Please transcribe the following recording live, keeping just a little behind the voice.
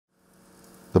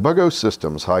The Buggo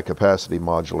Systems High Capacity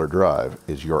Modular Drive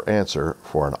is your answer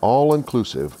for an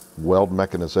all-inclusive weld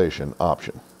mechanization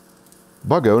option.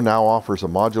 Buggo now offers a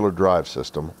modular drive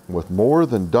system with more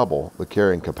than double the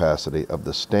carrying capacity of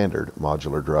the standard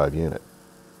modular drive unit.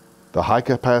 The High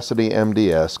Capacity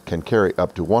MDS can carry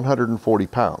up to 140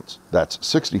 pounds, that's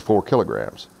 64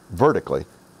 kilograms, vertically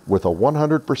with a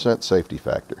 100% safety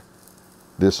factor.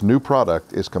 This new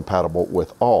product is compatible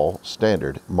with all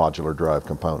standard modular drive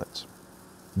components.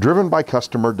 Driven by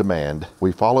customer demand,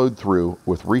 we followed through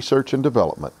with research and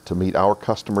development to meet our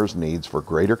customers' needs for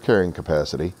greater carrying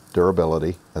capacity,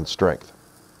 durability, and strength.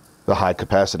 The High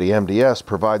Capacity MDS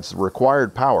provides the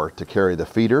required power to carry the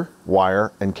feeder,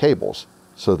 wire, and cables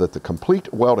so that the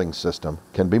complete welding system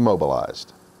can be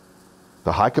mobilized.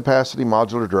 The High Capacity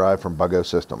Modular Drive from Buggo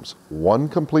Systems, one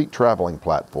complete traveling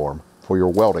platform for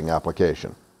your welding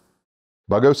application.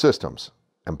 Buggo Systems,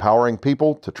 empowering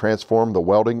people to transform the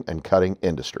welding and cutting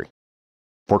industry.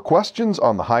 For questions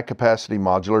on the High Capacity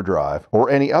Modular Drive or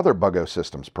any other Buggo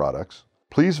Systems products,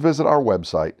 please visit our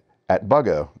website at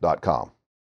buggo.com.